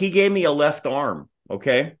 Look, he gave me a left arm,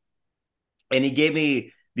 okay? And he gave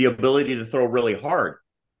me the ability to throw really hard.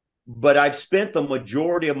 But I've spent the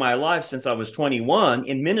majority of my life since I was 21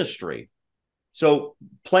 in ministry. So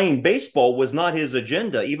playing baseball was not his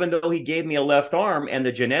agenda, even though he gave me a left arm and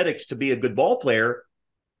the genetics to be a good ball player.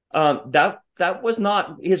 That was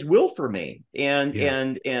not his will for me. And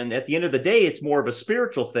at the end of the day, it's more of a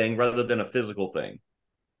spiritual thing rather than a physical thing.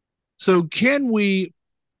 So can we,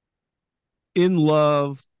 in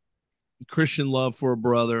love, Christian love for a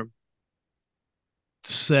brother,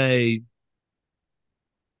 say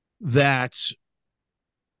that,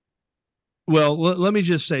 well, let me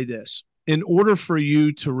just say this. In order for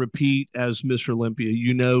you to repeat as Mr. Olympia,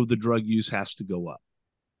 you know the drug use has to go up.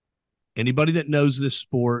 Anybody that knows this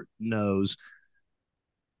sport knows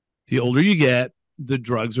the older you get, the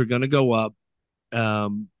drugs are going to go up.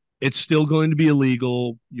 It's still going to be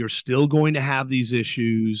illegal. You're still going to have these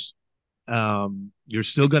issues. You're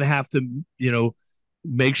still going to have to,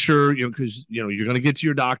 make sure, because, you're going to get to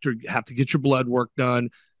your doctor, have to get your blood work done.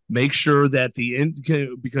 Make sure that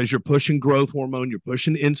because you're pushing growth hormone, you're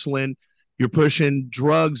pushing insulin, you're pushing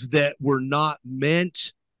drugs that were not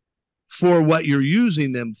meant for what you're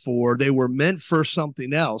using them for. They were meant for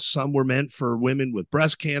something else. Some were meant for women with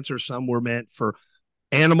breast cancer. Some were meant for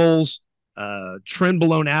animals.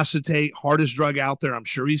 Trenbolone acetate, hardest drug out there, I'm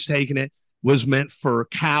sure he's taken it, was meant for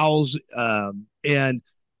cows. And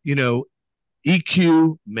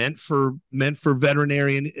EQ meant for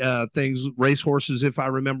veterinarian things, racehorses, if I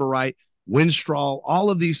remember right, Winstrol, all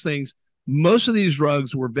of these things. Most of these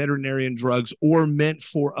drugs were veterinarian drugs or meant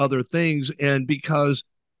for other things. And because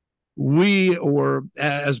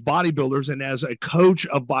as bodybuilders and as a coach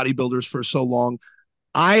of bodybuilders for so long,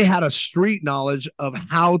 I had a street knowledge of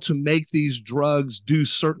how to make these drugs do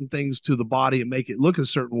certain things to the body and make it look a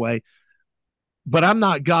certain way. But I'm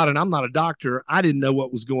not God and I'm not a doctor. I didn't know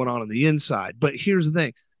what was going on the inside. But here's the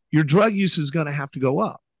thing. Your drug use is going to have to go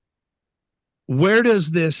up. Where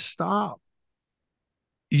does this stop?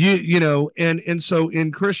 And so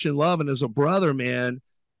in Christian love and as a brother, man,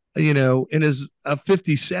 and as a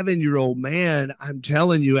 57-year-old man, I'm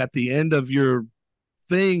telling you, at the end of your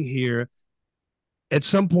thing here, at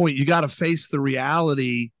some point you got to face the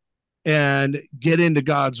reality and get into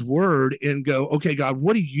God's word and go, okay, God,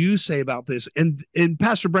 what do you say about this? And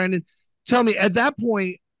Pastor Brandon, tell me at that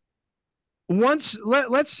point, once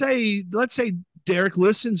let's say Derek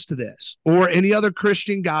listens to this, or any other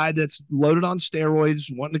Christian guy that's loaded on steroids,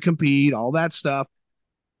 wanting to compete, all that stuff.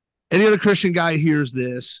 Any other Christian guy hears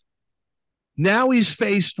this. Now he's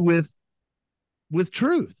faced with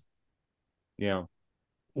truth. Yeah.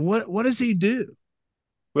 What does he do?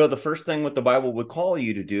 Well, the first thing what the Bible would call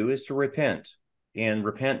you to do is to repent. And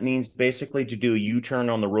repent means basically to do a U-turn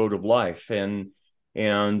on the road of life. And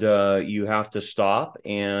you have to stop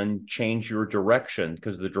and change your direction,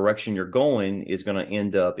 because the direction you're going is going to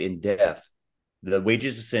end up in death. The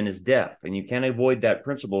wages of sin is death, and you can't avoid that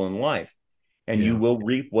principle in life. And you will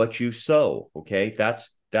reap what you sow. Okay,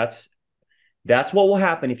 that's what will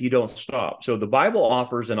happen if you don't stop. So the Bible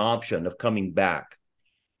offers an option of coming back,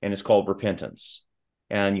 and it's called repentance.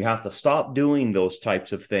 And you have to stop doing those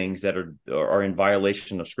types of things that are in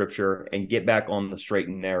violation of Scripture and get back on the straight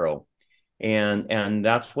and narrow. And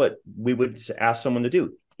that's what we would ask someone to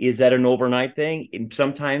do. Is that an overnight thing? And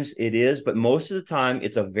sometimes it is, but most of the time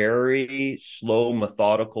it's a very slow,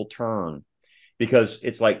 methodical turn, because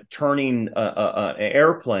it's like turning an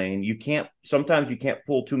airplane. Sometimes you can't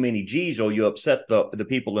pull too many G's or you upset the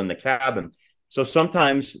people in the cabin. So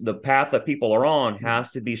sometimes the path that people are on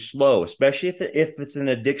has to be slow, especially if it's an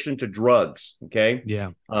addiction to drugs. Okay.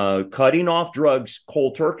 Yeah. Cutting off drugs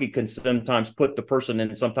cold turkey can sometimes put the person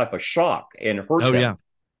in some type of shock and hurt them. Yeah.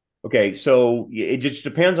 Okay, so it just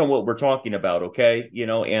depends on what we're talking about, okay?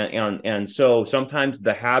 And so sometimes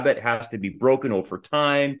the habit has to be broken over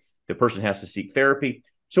time. The person has to seek therapy.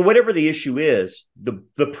 So whatever the issue is,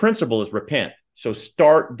 the principle is repent. So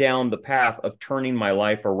start down the path of turning my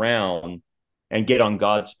life around and get on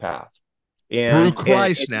God's path. Through And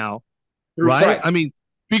Christ now, through right? I Christ. mean,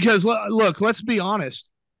 because look, let's be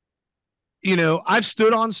honest. I've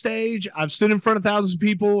stood on stage, I've stood in front of thousands of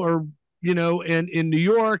people, or in New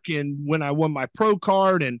York, and when I won my pro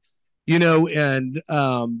card, and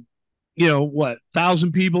what,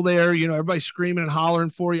 1,000 people there, everybody screaming and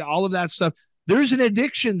hollering for you, all of that stuff. There's an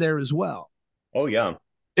addiction there as well. Oh yeah.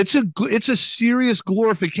 It's a serious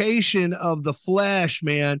glorification of the flesh,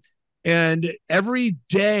 man. And every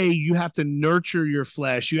day you have to nurture your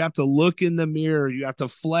flesh. You have to look in the mirror. You have to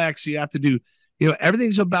flex. You have to do,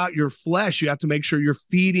 everything's about your flesh. You have to make sure you're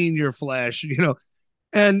feeding your flesh,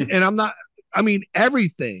 and I'm not, I mean,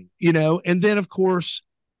 everything, and then of course,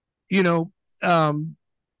 you know,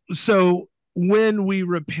 so when we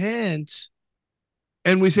repent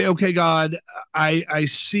and we say, okay, God, I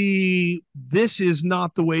see this is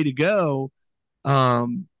not the way to go,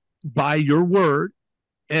 by your word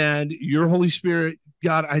and your Holy Spirit,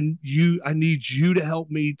 God, I need you to help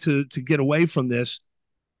me to get away from this.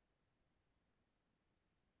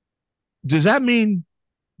 Does that mean,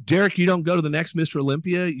 Derek, you don't go to the next Mr.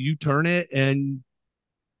 Olympia, you turn it,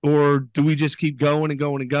 or do we just keep going and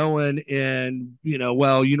going and going? And,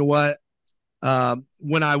 well, you know what?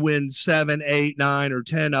 When I win 7, 8, 9, or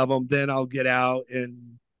 10 of them, then I'll get out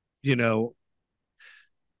and,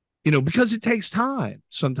 because it takes time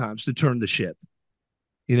sometimes to turn the ship,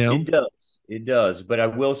 It does. But I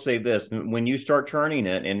will say this, when you start turning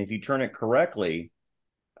it, and if you turn it correctly,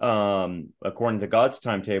 according to God's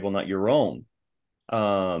timetable, not your own,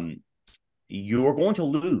 you're going to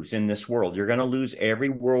lose in this world. You're going to lose every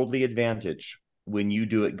worldly advantage when you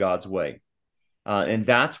do it God's way. And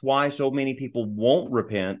that's why so many people won't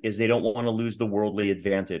repent, is they don't want to lose the worldly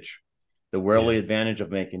advantage, the worldly advantage of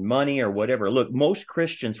making money or whatever. Look, most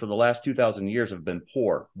Christians for the last 2,000 years have been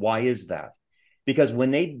poor. Why is that? Because when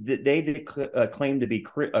they claim to be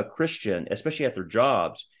a Christian, especially at their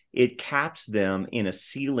jobs, it caps them in a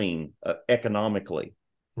ceiling economically.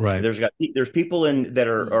 Right. There's people that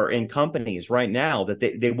are in companies right now that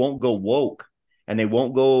they won't go woke, and they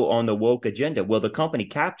won't go on the woke agenda. Well, the company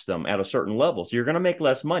caps them at a certain level. So you're going to make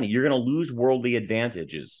less money. You're going to lose worldly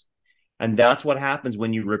advantages. And that's what happens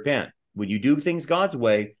when you repent. When you do things God's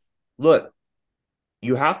way, look,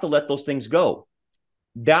 you have to let those things go.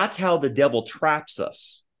 That's how the devil traps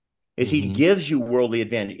us, is he gives you worldly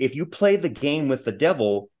advantage. If you play the game with the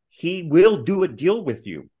devil, he will do a deal with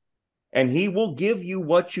you. And he will give you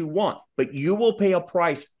what you want, but you will pay a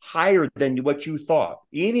price higher than what you thought.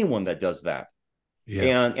 Anyone that does that.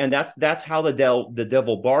 Yeah. And that's how the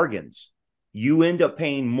devil bargains. You end up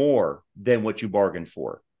paying more than what you bargained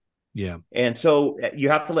for. Yeah. And so you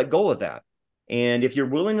have to let go of that. And if you're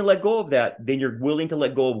willing to let go of that, then you're willing to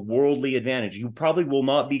let go of worldly advantage. You probably will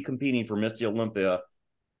not be competing for Mr. Olympia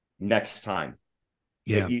next time.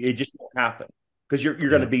 Yeah. It just won't happen. Because you're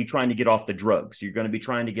going to be trying to get off the drugs. You're going to be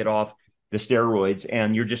trying to get off the steroids,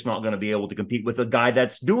 and you're just not going to be able to compete with a guy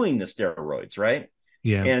that's doing the steroids, right?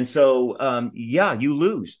 Yeah. And so, you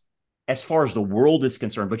lose as far as the world is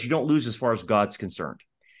concerned, but you don't lose as far as God's concerned.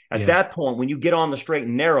 At that point, when you get on the straight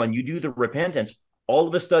and narrow and you do the repentance, all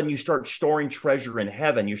of a sudden you start storing treasure in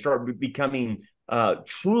heaven. You start becoming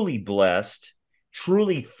truly blessed,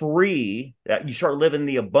 truly free. You start living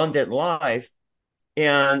the abundant life.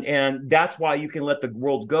 And that's why you can let the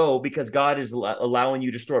world go, because God is allowing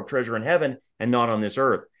you to store up treasure in heaven and not on this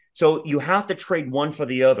earth. So you have to trade one for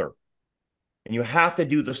the other, and you have to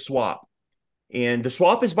do the swap. And the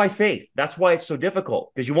swap is by faith. That's why it's so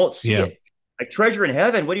difficult, because you won't see it. Like treasure in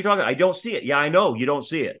heaven, what are you talking about? I don't see it. Yeah, I know you don't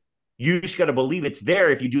see it. You just got to believe it's there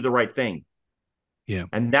if you do the right thing. Yeah.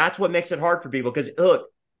 And that's what makes it hard for people, because look,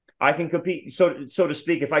 I can compete, so to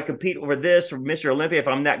speak. If I compete over this or Mr. Olympia, if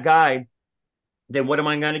I'm that guy, then what am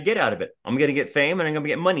I going to get out of it? I'm going to get fame and I'm going to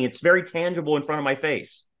get money. It's very tangible in front of my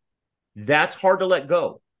face. That's hard to let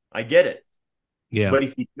go. I get it. Yeah. But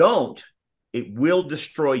if you don't, it will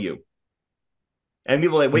destroy you. And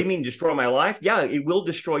people are like, what do you mean destroy my life? Yeah, it will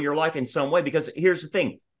destroy your life in some way, because here's the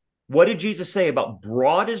thing. What did Jesus say about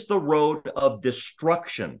broad is the road of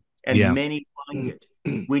destruction, and many find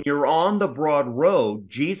it? When you're on the broad road,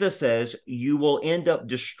 Jesus says you will end up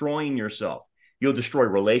destroying yourself. You'll destroy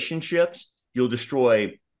relationships. You'll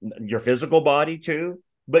destroy your physical body too,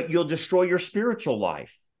 but you'll destroy your spiritual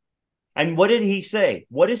life. And what did he say?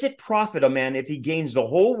 What does it profit a man if he gains the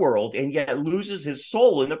whole world and yet loses his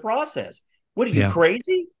soul in the process? What are you,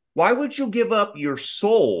 crazy? Why would you give up your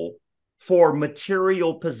soul for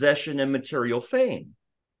material possession and material fame?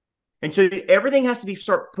 And so everything has to be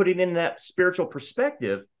start putting in that spiritual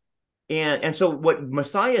perspective. And so what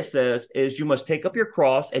Messiah says is you must take up your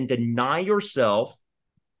cross and deny yourself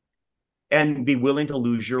and be willing to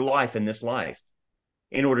lose your life in this life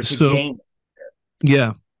in order to gain.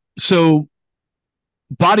 Yeah. So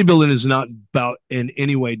bodybuilding is not about in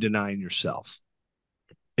any way denying yourself.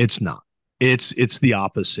 It's not. It's the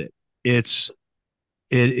opposite. It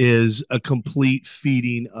is a complete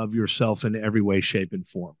feeding of yourself in every way, shape, and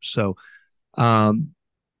form. So,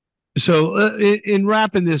 in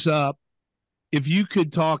wrapping this up, if you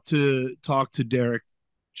could talk to Derek,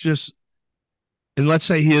 just, and let's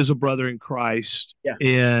say he is a brother in Christ, yeah,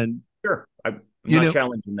 and sure, I'm not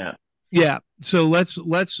challenging that. Yeah. So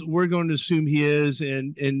we're going to assume he is,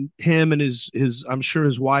 and him and his, I'm sure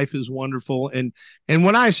his wife is wonderful. And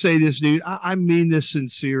when I say this, dude, I mean this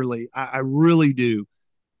sincerely. I really do.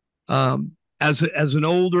 As an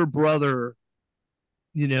older brother,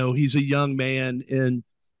 he's a young man,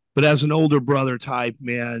 but as an older brother type,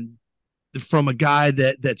 man, from a guy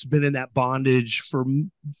that's been in that bondage for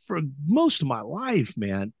most of my life,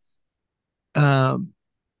 man,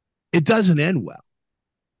 it doesn't end well.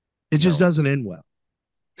 It just doesn't end well.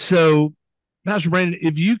 So, Pastor Brandon,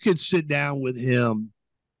 if you could sit down with him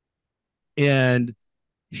and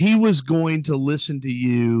he was going to listen to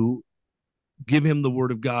you, give him the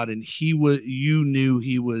word of God, and you knew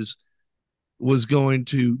he was going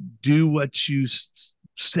to do what you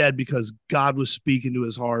said because God was speaking to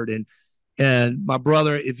his heart. And my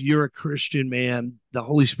brother, if you're a Christian, man, the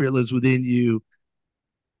Holy Spirit lives within you.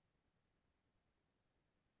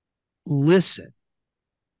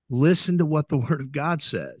 Listen to what the word of God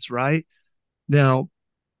says, right? Now,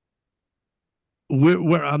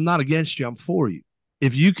 I'm not against you. I'm for you.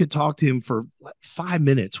 If you could talk to him for 5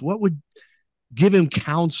 minutes, what would give him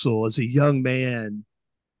counsel as a young man?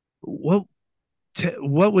 I'm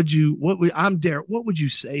Derek. What would you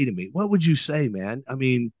say to me? What would you say, man? I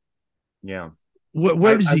mean, yeah.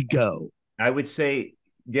 Where does he go? I would say,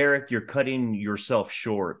 Derek, you're cutting yourself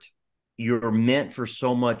short. You're meant for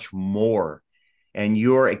so much more. And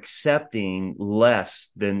you're accepting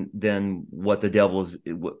less than what the devil is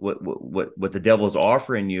what the devil is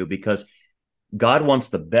offering you, because God wants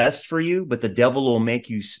the best for you, but the devil will make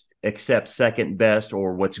you accept second best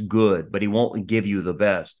or what's good, but he won't give you the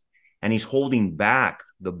best. And he's holding back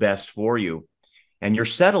the best for you, and you're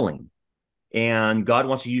settling. And God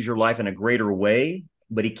wants to use your life in a greater way,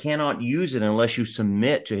 but he cannot use it unless you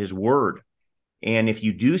submit to his word. And if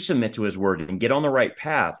you do submit to his word and get on the right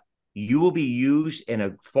path, you will be used in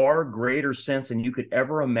a far greater sense than you could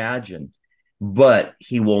ever imagine. But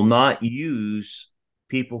he will not use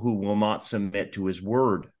people who will not submit to his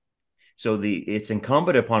word. So it's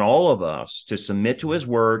incumbent upon all of us to submit to his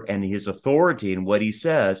word and his authority and what he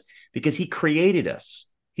says, because he created us.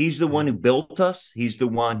 He's the one who built us. He's the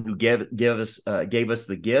one who gave us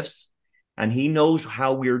the gifts, and he knows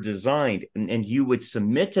how we're designed. And you would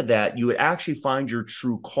submit to that, you would actually find your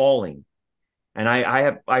true calling. And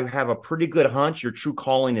I have a pretty good hunch your true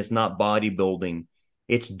calling is not bodybuilding.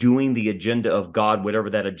 It's doing the agenda of God,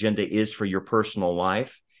 whatever that agenda is for your personal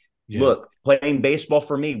life. Yeah. Look, playing baseball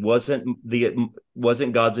for me wasn't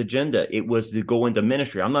God's agenda. It was to go into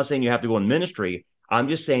ministry. I'm not saying you have to go in ministry. I'm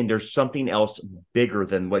just saying there's something else bigger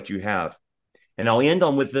than what you have. And I'll end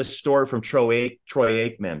on with this story from Troy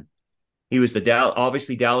Aikman. He was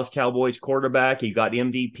obviously Dallas Cowboys quarterback. He got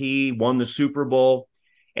MVP, won the Super Bowl.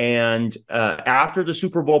 And after the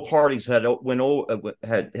Super Bowl parties had been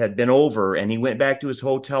over, and he went back to his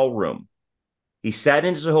hotel room, he sat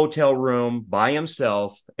in his hotel room by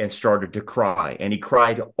himself and started to cry. And he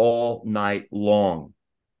cried all night long.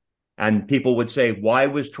 And people would say, why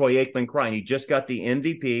was Troy Aikman crying? He just got the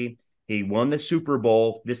MVP. He won the Super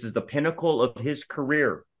Bowl. This is the pinnacle of his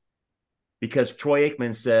career. Because Troy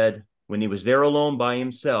Aikman said when he was there alone by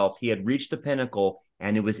himself, he had reached the pinnacle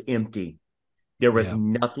and it was empty. There was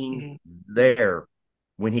nothing there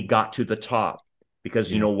when he got to the top,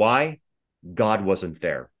 because you know why? God wasn't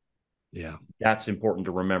there. Yeah. That's important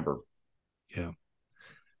to remember. Yeah.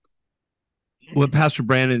 What Pastor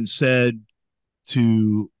Brandon said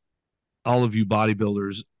to all of you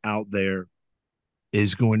bodybuilders out there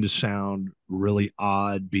is going to sound really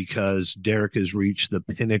odd, because Derek has reached the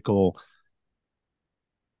pinnacle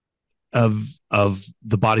of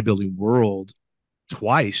the bodybuilding world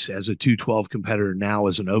twice as a 212 competitor, now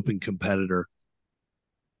as an open competitor.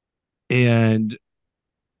 And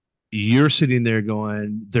you're sitting there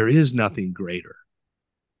going, there is nothing greater.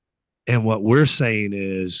 And what we're saying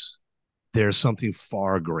is there's something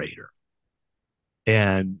far greater.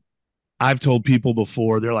 And I've told people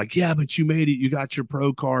before, they're like, yeah, but you made it. You got your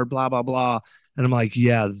pro card, blah, blah, blah. And I'm like,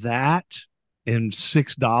 yeah, that and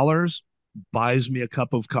 $6 buys me a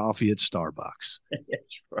cup of coffee at Starbucks.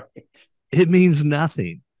 That's right. It means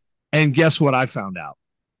nothing. And guess what I found out?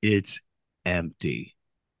 It's empty.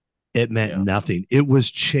 It meant nothing. It was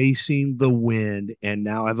chasing the wind, and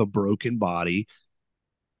now I have a broken body.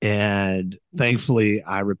 And thankfully,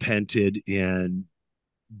 I repented, and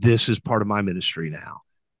this is part of my ministry now.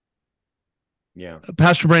 Yeah.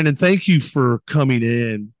 Pastor Brandon, thank you for coming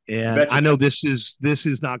in. And I know this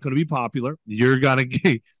is not going to be popular. You're gonna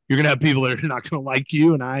have people that are not going to like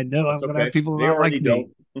you, and I know I'm going to have people that don't like me.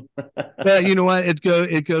 But you know what?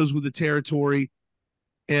 It goes with the territory.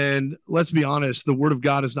 And let's be honest, the word of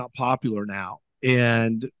God is not popular now.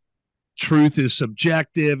 And truth is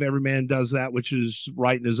subjective. Every man does that which is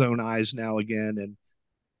right in his own eyes now again.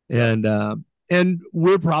 And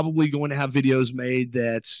we're probably going to have videos made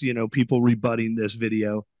that's, people rebutting this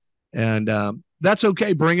video. And that's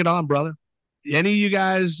okay. Bring it on, brother. Any of you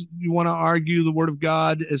guys, you want to argue the word of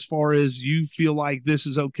God as far as you feel like this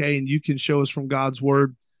is okay and you can show us from God's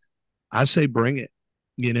word, I say bring it,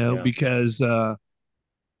 because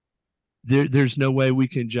there's no way we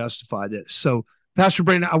can justify this. So, Pastor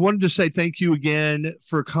Brandon, I wanted to say thank you again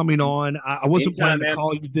for coming on. I wasn't planning to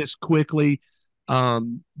call you this quickly,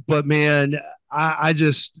 but man, I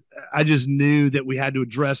just knew that we had to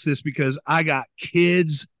address this because I got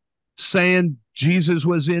kids saying Jesus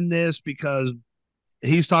was in this because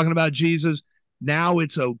he's talking about Jesus. Now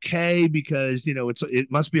it's okay because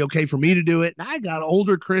it must be okay for me to do it. And I got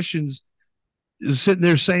older Christians sitting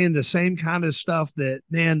there saying the same kind of stuff that,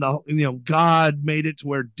 man, God made it to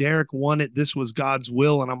where Derek won it. This was God's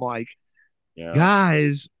will. And I'm like,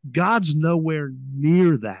 guys, God's nowhere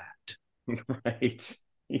near that. Right.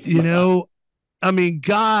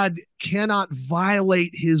 God cannot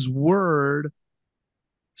violate his word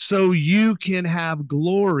so you can have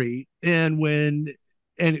glory. And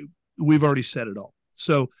we've already said it all.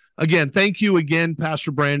 So again, thank you again, Pastor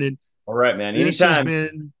Brandon. All right, man.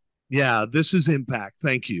 Anytime. This is Impact.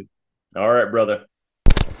 Thank you. All right, brother.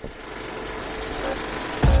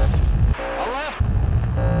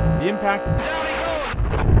 The Impact. Down he goes.